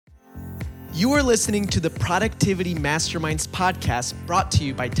You are listening to the Productivity Masterminds podcast brought to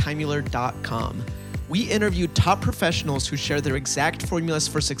you by Timemuller.com. We interview top professionals who share their exact formulas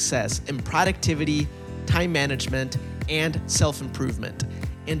for success in productivity, time management, and self-improvement.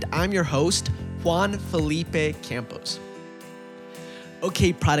 And I'm your host, Juan Felipe Campos.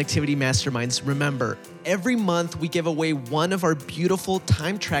 Okay, Productivity Masterminds, remember, every month we give away one of our beautiful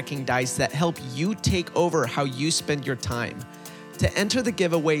time tracking dice that help you take over how you spend your time. To enter the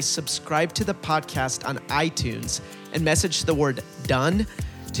giveaway, subscribe to the podcast on iTunes and message the word DONE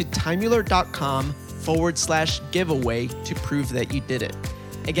to Timemuller.com/giveaway to prove that you did it.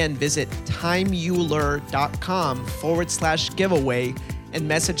 Again, visit Timemuller.com/giveaway and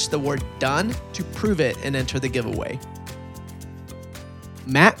message the word DONE to prove it and enter the giveaway.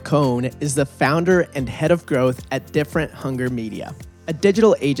 Matt Cohn is the founder and head of growth at Different Hunger Media, a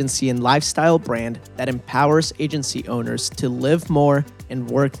digital agency and lifestyle brand that empowers agency owners to live more and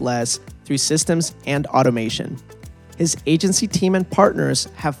work less through systems and automation. His agency team and partners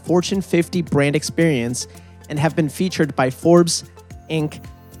have Fortune 50 brand experience and have been featured by Forbes, Inc.,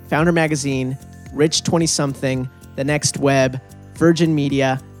 Founder Magazine, Rich 20-something, The Next Web, Virgin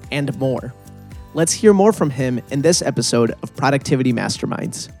Media, and more. Let's hear more from him in this episode of Productivity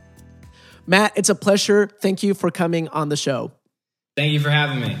Masterminds. Matt, it's a pleasure. Thank you for coming on the show. Thank you for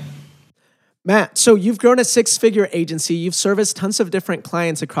having me. Matt, so you've grown a six-figure agency, you've serviced tons of different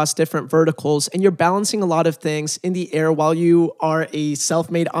clients across different verticals, and you're balancing a lot of things in the air while you are a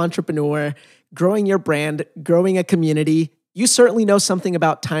self-made entrepreneur, growing your brand, growing a community. You certainly know something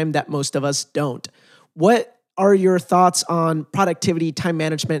about time that most of us don't. What are your thoughts on productivity, time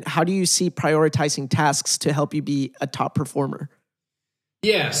management? How do you see prioritizing tasks to help you be a top performer?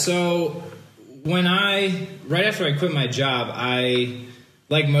 Yeah, so right after I quit my job,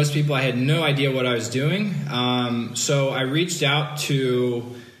 like most people, I had no idea what I was doing. So I reached out to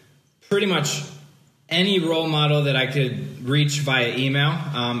pretty much any role model that I could reach via email.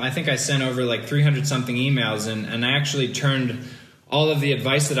 I think I sent over like 300 something emails, and I actually turned all of the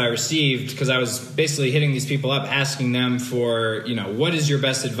advice that I received, because I was basically hitting these people up, asking them for, what is your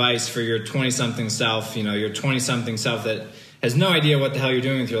best advice for your 20-something self, your 20-something self that has no idea what the hell you're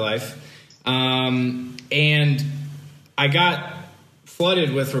doing with your life. And I got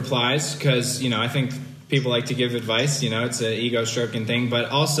flooded with replies because, I think people like to give advice, it's an ego stroking thing, but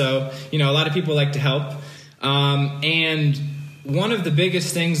also, a lot of people like to help. And one of the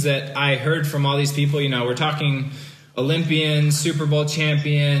biggest things that I heard from all these people, we're talking Olympians, Super Bowl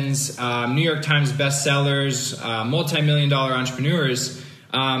champions, New York Times bestsellers, multi-million-dollar entrepreneurs,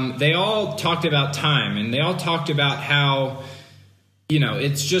 they all talked about time, and they all talked about how,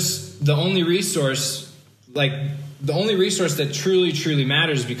 it's just the only resource that truly, truly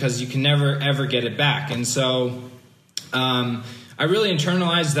matters, because you can never, ever get it back. And so I really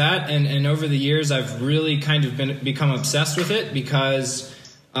internalized that, and over the years, I've really kind of become obsessed with it, because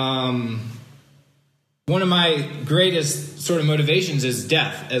one of my greatest sort of motivations is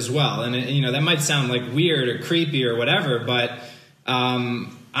death as well. And, that might sound like weird or creepy or whatever, but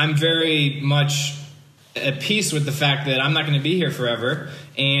I'm very much at peace with the fact that I'm not going to be here forever.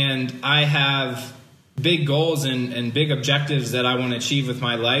 And I have big goals and big objectives that I want to achieve with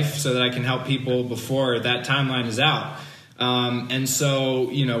my life so that I can help people before that timeline is out. And so,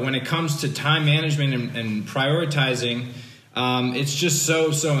 when it comes to time management and prioritizing, it's just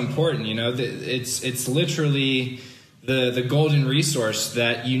so important. It's literally the golden resource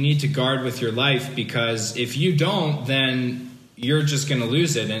that you need to guard with your life, because if you don't, then you're just going to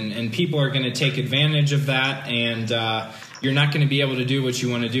lose it, and people are going to take advantage of that, and you're not going to be able to do what you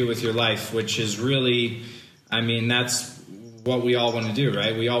want to do with your life, which is really, that's what we all want to do,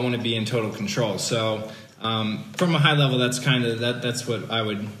 right? We all want to be in total control. So from a high level, that's that's what I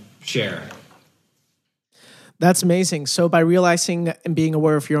would share. That's amazing. So by realizing and being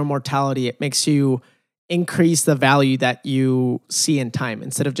aware of your own mortality, it makes you increase the value that you see in time.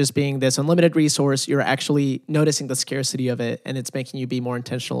 Instead of just being this unlimited resource, you're actually noticing the scarcity of it, and it's making you be more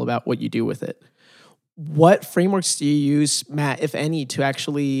intentional about what you do with it. What frameworks do you use, Matt, if any, to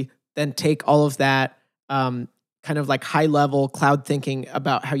actually then take all of that kind of like high-level cloud thinking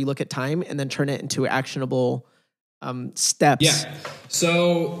about how you look at time and then turn it into actionable steps? Yeah.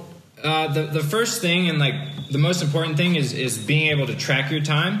 So the first thing, and like the most important thing, is being able to track your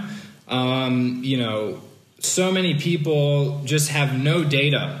time. So many people just have no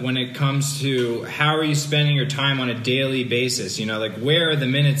data when it comes to how are you spending your time on a daily basis. Like where are the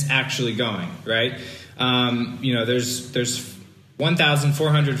minutes actually going, right? There's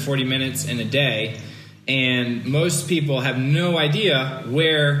 1,440 minutes in a day, and most people have no idea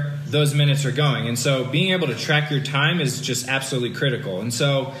where those minutes are going. And so being able to track your time is just absolutely critical. And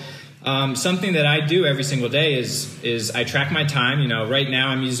so something that I do every single day is I track my time. You know, right now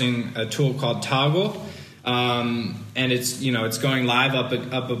I'm using a tool called Toggl, and it's going live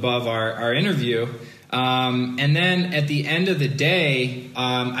up above our interview. And then at the end of the day,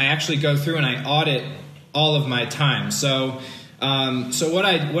 I actually go through and I audit all of my time. So what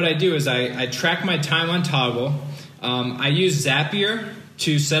I do is I track my time on Toggl. I use Zapier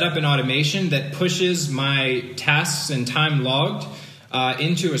to set up an automation that pushes my tasks and time logged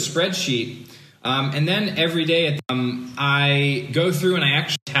into a spreadsheet. And then every day I go through and I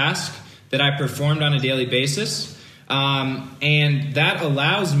actually task that I performed on a daily basis. And that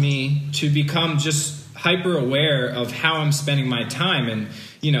allows me to become just hyper aware of how I'm spending my time. And,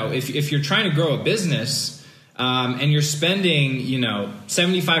 you know, if you're trying to grow a business and you're spending,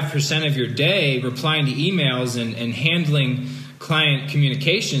 75% of your day replying to emails and handling client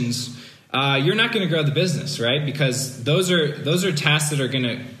communications, you're not going to grow the business, right? Because those are tasks that are going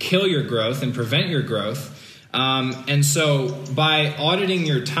to kill your growth and prevent your growth. And so by auditing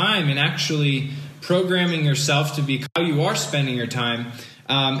your time and actually programming yourself to be how you are spending your time,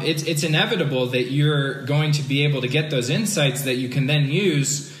 it's inevitable that you're going to be able to get those insights that you can then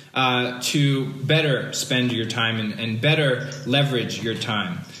use to better spend your time and better leverage your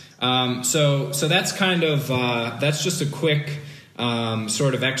time. So that's kind of that's just a quick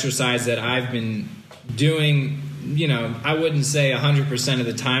sort of exercise that I've been doing. I wouldn't say 100% of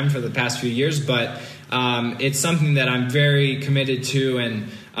the time for the past few years, but it's something that I'm very committed to. And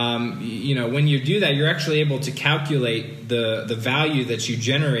when you do that, you're actually able to calculate the value that you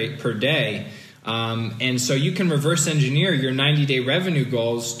generate per day. And so you can reverse engineer your 90-day revenue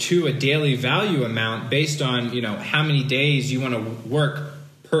goals to a daily value amount based on, how many days you want to work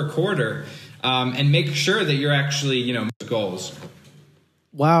per quarter, and make sure that you're actually, goals.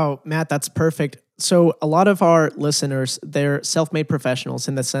 Wow, Matt, that's perfect. So a lot of our listeners, they're self-made professionals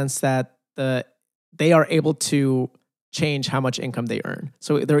in the sense that they are able to change how much income they earn.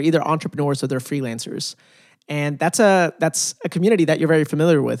 So they're either entrepreneurs or they're freelancers. And that's a community that you're very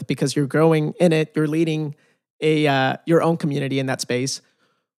familiar with because you're growing in it. You're leading your own community in that space.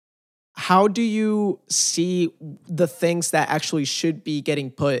 How do you see the things that actually should be getting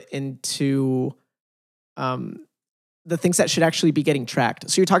put into the things that should actually be getting tracked?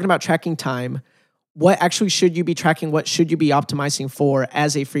 So you're talking about tracking time. What actually should you be tracking? What should you be optimizing for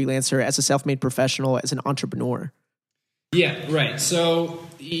as a freelancer, as a self-made professional, as an entrepreneur? Yeah, right. So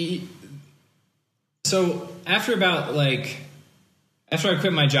after I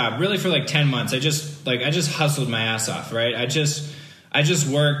quit my job, really for 10 months, I just hustled my ass off, right? I just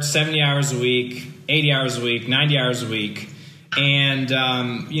worked 70 hours a week, 80 hours a week, 90 hours a week. And,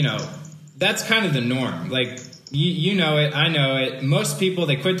 that's kind of the norm. You know it, I know it. Most people,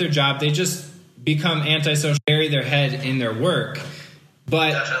 they quit their job, they just become antisocial, bury their head in their work.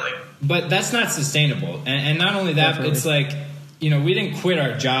 But that's not sustainable. And not only that, Definitely. It's we didn't quit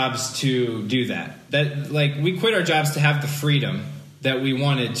our jobs to do that. We quit our jobs to have the freedom that we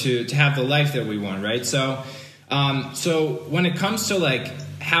wanted, to have the life that we want, right? So when it comes to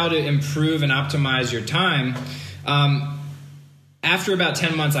how to improve and optimize your time, after about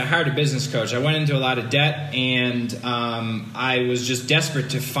 10 months, I hired a business coach. I went into a lot of debt, and I was just desperate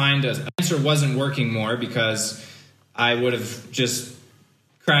to find an answer. Wasn't working more because I would have just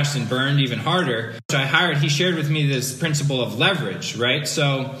crashed and burned even harder. So he shared with me this principle of leverage, right?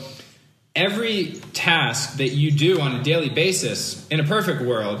 So every task that you do on a daily basis in a perfect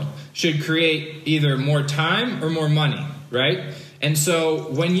world should create either more time or more money, right? And so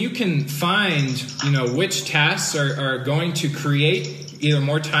when you can find, which tasks are going to create either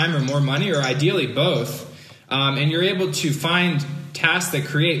more time or more money, or ideally both, and you're able to find tasks that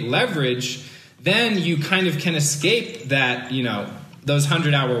create leverage, then you kind of can escape that, those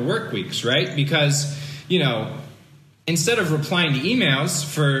 100-hour work weeks, right? Because, instead of replying to emails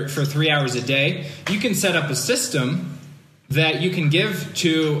for 3 hours a day, you can set up a system that you can give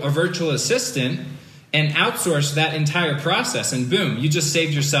to a virtual assistant and outsource that entire process, and boom, you just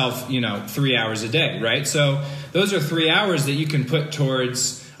saved yourself, 3 hours a day, right? So those are 3 hours that you can put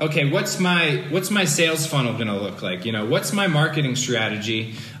towards, okay, what's my sales funnel going to look like? What's my marketing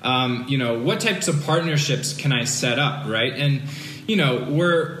strategy? What types of partnerships can I set up, right? And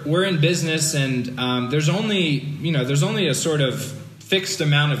we're in business, and there's only a sort of fixed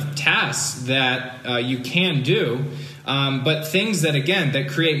amount of tasks that you can do, but things that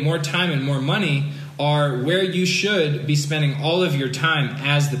create more time and more money are where you should be spending all of your time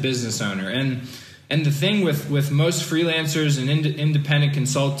as the business owner. And the thing with most freelancers and independent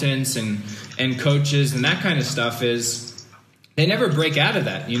consultants and coaches and that kind of stuff is they never break out of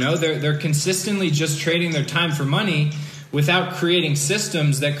that. They're consistently just trading their time for money, without creating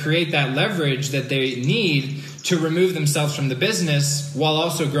systems that create that leverage that they need to remove themselves from the business while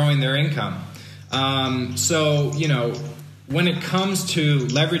also growing their income. So, when it comes to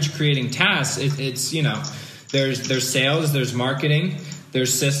leverage creating tasks, it's there's sales, there's marketing,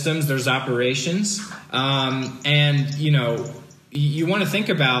 there's systems, there's operations. And, you want to think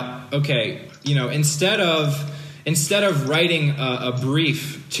about, okay, instead of writing a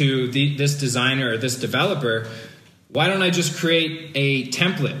brief to this designer or this developer, why don't I just create a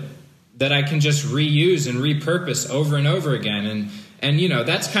template that I can just reuse and repurpose over and over again? And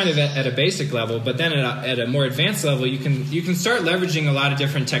that's kind of at a basic level, but then at a more advanced level, you can start leveraging a lot of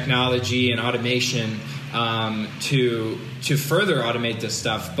different technology and automation to further automate this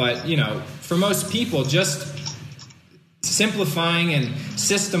stuff. But for most people, just simplifying and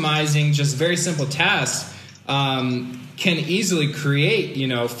systemizing just very simple tasks can easily create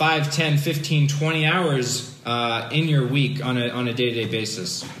 5, 10, 15, 20 hours in your week on a day-to-day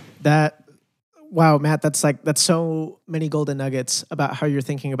basis. Wow, Matt, that's so many golden nuggets about how you're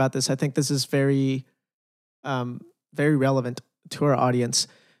thinking about this. I think this is very, very relevant to our audience.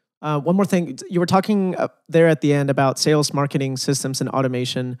 One more thing, you were talking there at the end about sales, marketing, systems, and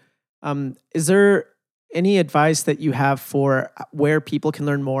automation. Is there any advice that you have for where people can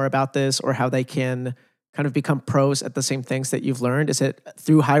learn more about this, or how they can kind of become pros at the same things that you've learned? Is it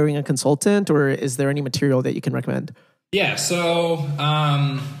through hiring a consultant, or is there any material that you can recommend? Yeah, so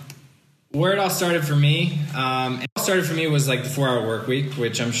where it all started for me, was like the 4-hour work week,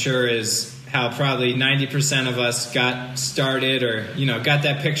 which I'm sure is how probably 90% of us got started, or got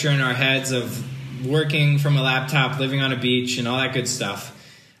that picture in our heads of working from a laptop, living on a beach, and all that good stuff.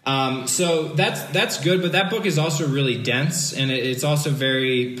 So that's good, but that book is also really dense, and it's also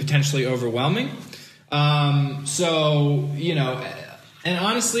very potentially overwhelming. So and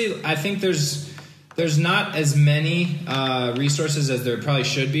honestly, I think there's not as many resources as there probably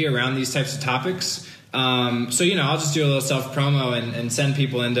should be around these types of topics. So I'll just do a little self promo and send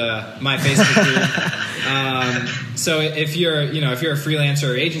people into my Facebook group. So if you're a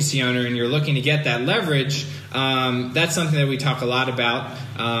freelancer or agency owner and you're looking to get that leverage, that's something that we talk a lot about.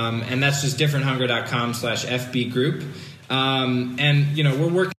 And that's just differenthunger.com/FB group. And we're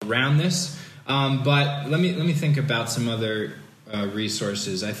working around this. But let me think about some other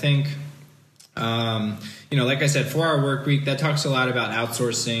resources. I think, like I said, 4-hour work week, that talks a lot about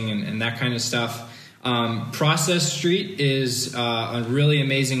outsourcing and that kind of stuff. Process Street is a really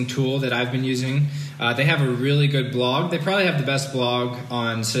amazing tool that I've been using. They have a really good blog. They probably have the best blog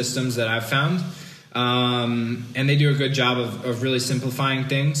on systems that I've found. And they do a good job of really simplifying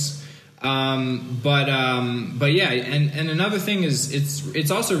things. But yeah, and another thing is it's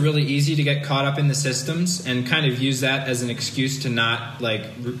also really easy to get caught up in the systems and kind of use that as an excuse to not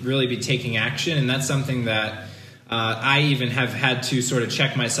really be taking action. And that's something that I even have had to sort of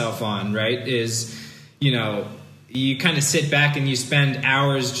check myself on, right? Is, you kind of sit back and you spend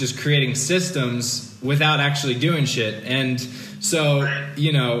hours just creating systems without actually doing shit. And so,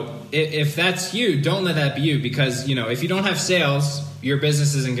 if that's you, don't let that be you, because, if you don't have sales, your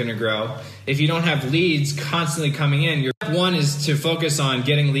business isn't going to grow. If you don't have leads constantly coming in, your one is to focus on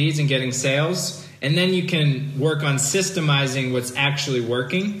getting leads and getting sales, and then you can work on systemizing what's actually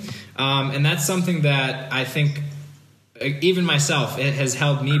working. And that's something that I think, even myself, it has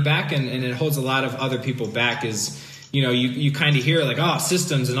held me back, and it holds a lot of other people back. Is, you kind of hear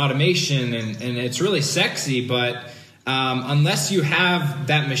systems and automation, and it's really sexy, but unless you have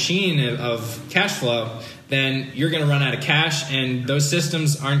that machine of cash flow, then you're going to run out of cash, and those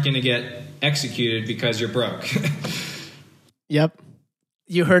systems aren't going to get executed because you're broke. Yep.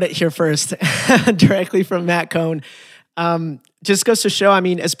 You heard it here first, directly from Matt Cohn. Just goes to show,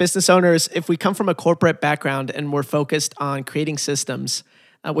 as business owners, if we come from a corporate background and we're focused on creating systems,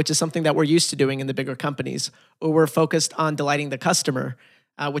 which is something that we're used to doing in the bigger companies, or we're focused on delighting the customer,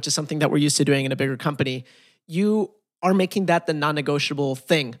 which is something that we're used to doing in a bigger company, you are making that the non-negotiable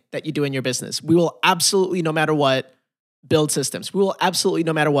thing that you do in your business. We will absolutely, no matter what, build systems. We will absolutely,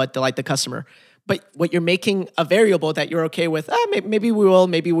 no matter what, delight the customer. But what you're making a variable that you're okay with, maybe we will,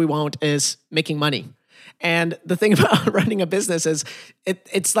 maybe we won't, is making money. And the thing about running a business is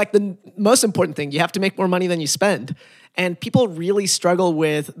it's like the most important thing. You have to make more money than you spend. And people really struggle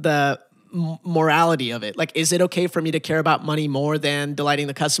with the morality of it. Like, is it okay for me to care about money more than delighting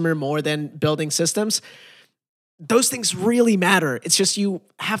the customer, more than building systems? Those things really matter. It's just you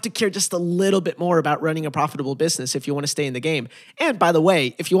have to care just a little bit more about running a profitable business if you want to stay in the game. And by the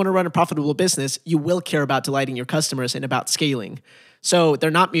way, if you want to run a profitable business, you will care about delighting your customers and about scaling. So they're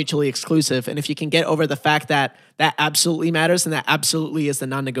not mutually exclusive. And if you can get over the fact that that absolutely matters and that absolutely is the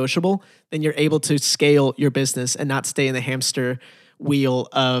non-negotiable, then you're able to scale your business and not stay in the hamster wheel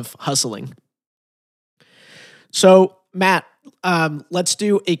of hustling. So Matt, let's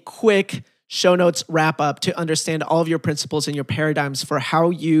do a quick show notes wrap up to understand all of your principles and your paradigms for how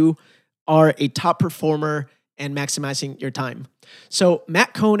you are a top performer and maximizing your time. So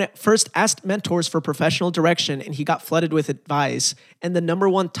Matt Cohn first asked mentors for professional direction, and he got flooded with advice. And the number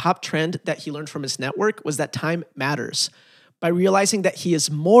one top trend that he learned from his network was that time matters. By realizing that he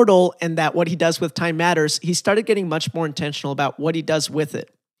is mortal and that what he does with time matters, he started getting much more intentional about what he does with it.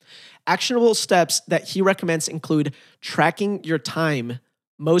 Actionable steps that he recommends include tracking your time.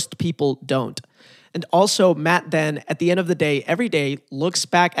 Most people don't. And also, Matt then, at the end of the day, every day, looks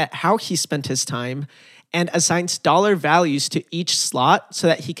back at how he spent his time and assigns dollar values to each slot so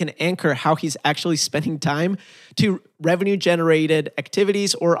that he can anchor how he's actually spending time to revenue-generated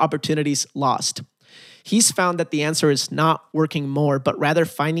activities or opportunities lost. He's found that the answer is not working more, but rather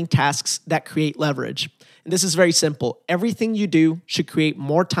finding tasks that create leverage. And this is very simple. Everything you do should create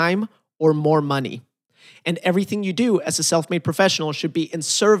more time or more money. And everything you do as a self-made professional should be in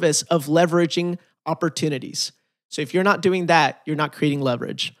service of leveraging opportunities. So if you're not doing that, you're not creating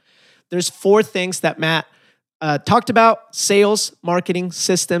leverage. There's 4 things that Matt talked about: sales, marketing,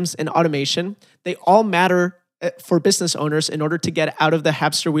 systems, and automation. They all matter for business owners in order to get out of the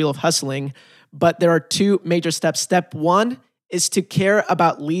hamster wheel of hustling. But there are 2 major steps. Step 1 is to care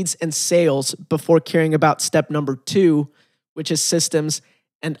about leads and sales before caring about step number 2, which is systems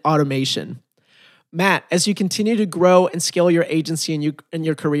and automation. Matt, as you continue to grow and scale your agency and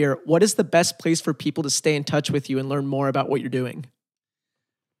your career, what is the best place for people to stay in touch with you and learn more about what you're doing?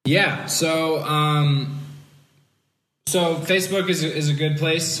 Yeah, so Facebook is a good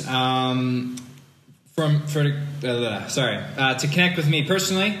place to connect with me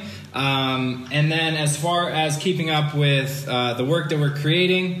personally, and then as far as keeping up with the work that we're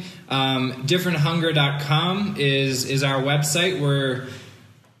creating, differenthunger.com is our website. We're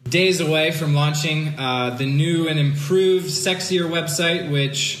days away from launching the new and improved, sexier website,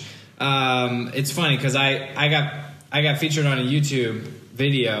 which it's funny because I got featured on a YouTube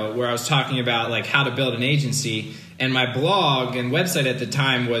video where I was talking about like how to build an agency, and my blog and website at the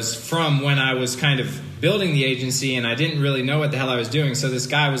time was from when I was kind of building the agency and I didn't really know what the hell I was doing. So this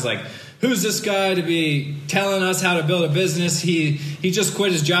guy was like, who's this guy to be telling us how to build a business? He just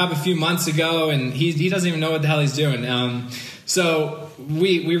quit his job a few months ago and he doesn't even know what the hell he's doing. So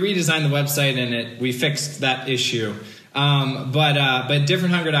we redesigned the website and we fixed that issue. But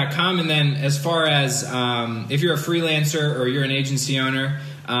differenthunger.com. And then as far as if you're a freelancer or you're an agency owner,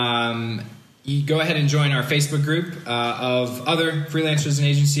 you go ahead and join our Facebook group of other freelancers and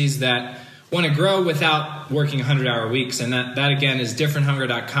agencies that want to grow without working 100-hour weeks. And that again is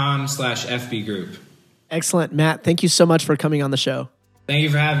differenthunger.com/FB group. Excellent, Matt. Thank you so much for coming on the show. Thank you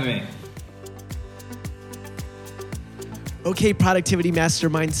for having me. Okay, Productivity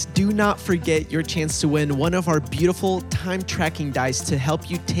Masterminds, do not forget your chance to win one of our beautiful time tracking dice to help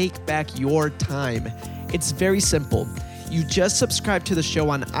you take back your time. It's very simple. You just subscribe to the show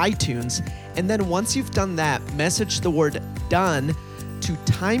on iTunes, and then once you've done that, message the word done to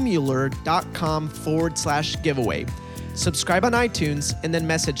timemueller.com/giveaway. Subscribe on iTunes and then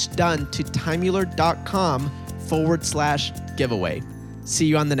message done to timemueller.com/giveaway. See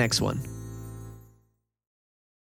you on the next one.